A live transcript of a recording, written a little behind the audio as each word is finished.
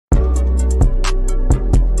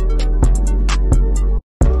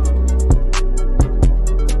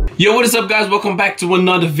Yo, what is up guys? Welcome back to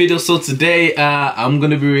another video. So today I'm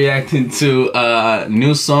gonna be reacting to a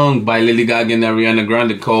new song by Lady Gaga and Ariana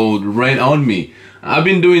Grande called Rain on Me. I've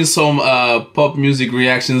been doing some pop music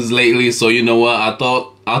reactions lately, so you know what, I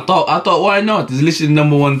thought why not? It's literally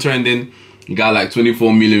 #1 trending. It got like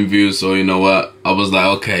 24 million views, so you know what, I was like,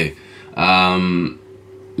 okay,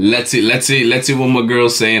 let's see what my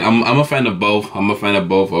girl's saying. I'm a fan of both. I'm a fan of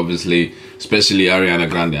both, obviously, especially Ariana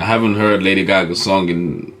Grande. I haven't heard Lady Gaga's song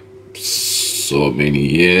in so many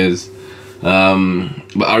years, but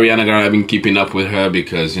Ariana Grande, I've been keeping up with her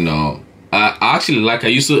because, you know, I actually like, I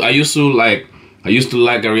used to like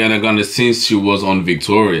Ariana Grande since she was on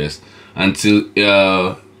Victorious until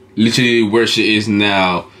literally where she is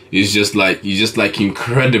now is just like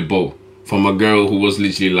incredible, from a girl who was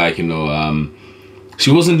literally like, you know,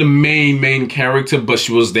 she wasn't the main character, but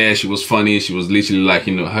she was there, she was funny, she was literally like,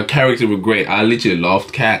 you know, her character was great. I literally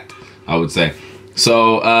loved Cat, I would say.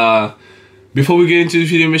 So before we get into this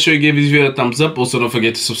video, make sure you give this video a thumbs up. Also, don't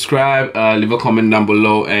forget to subscribe, leave a comment down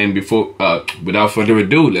below, and before without further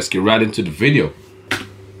ado, let's get right into the video.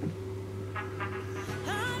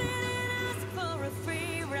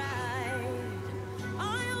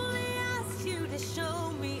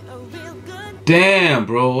 Damn,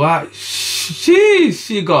 bro, what?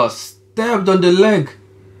 She got stabbed on the leg.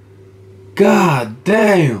 God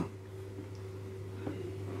damn.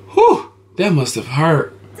 Whew, that must have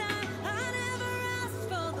hurt.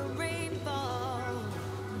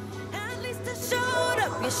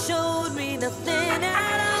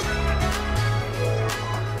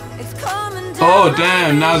 Oh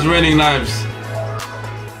damn, now it's raining knives.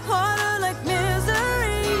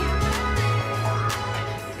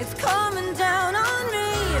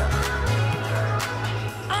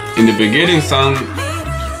 In the beginning it sounds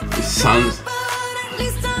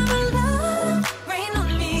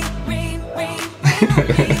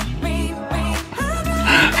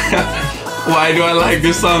why do I like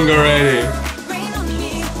this song already?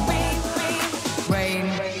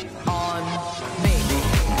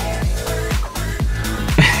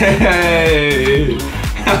 Hey.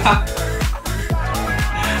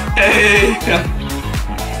 Hey.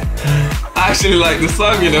 I actually like the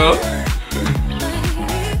song, you know.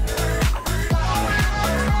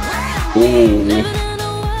 Ooh.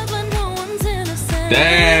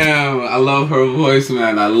 Damn, I love her voice,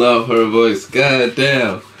 man. I love her voice. God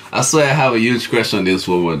damn. I swear I have a huge crush on this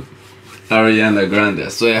woman, Ariana Grande. I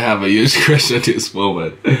swear I have a huge crush on this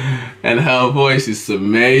woman. And her voice is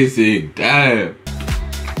amazing. Damn.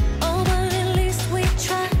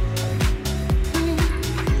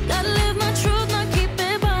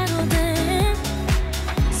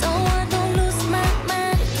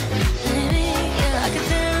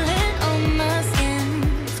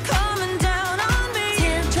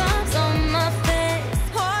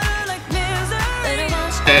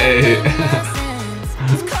 Hey.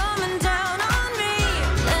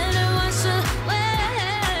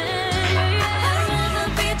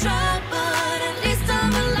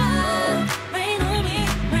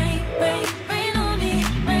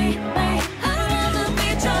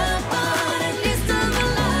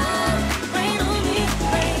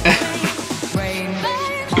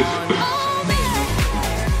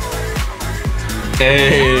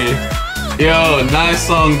 Hey, yo, nice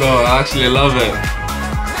song though. I actually love it.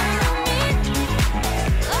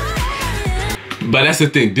 But that's the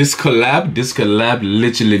thing, this collab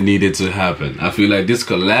literally needed to happen. I feel like this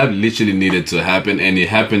collab literally needed to happen, and it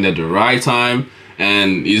happened at the right time,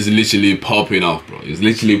 and it's literally popping off, bro. It's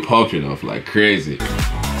literally popping off like crazy.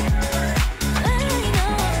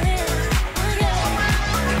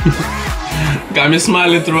 Got me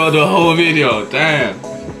smiling throughout the whole video, damn.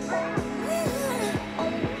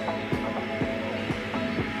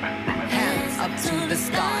 Hands up to the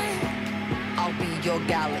sky, I'll be your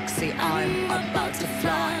galaxy, I'm about to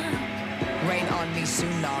fly. Rain on me,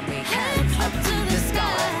 tsunami. Hands up to the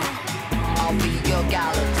sky, I'll be your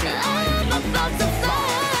galaxy, I'm about to fly.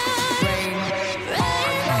 Rain,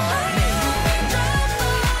 rain on me.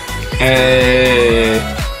 Hey,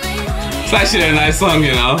 it's actually a nice song,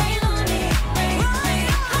 you know.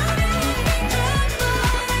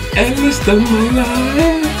 And it's the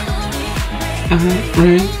moonlight.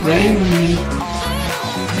 Rain, rain, rain.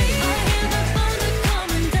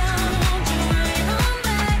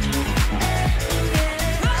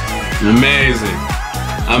 Amazing,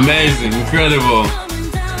 amazing, incredible,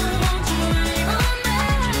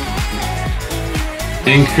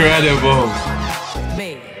 incredible.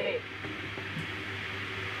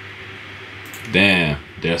 Damn,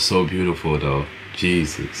 they're so beautiful though.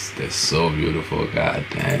 Jesus, they're so beautiful. God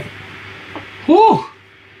damn. Whew.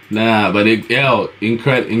 Nah, but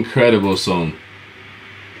incredible song.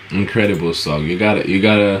 Incredible song. You gotta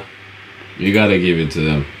give it to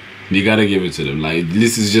them. You gotta give it to them. Like,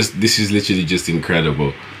 this is literally just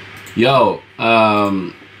incredible. Yo,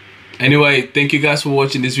 anyway, thank you guys for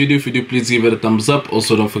watching this video. If you do, please give it a thumbs up.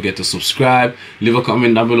 Also, don't forget to subscribe. Leave a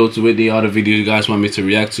comment down below to any other video you guys want me to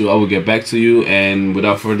react to. I will get back to you. And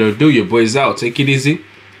without further ado, your boy's out. Take it easy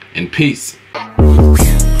and peace.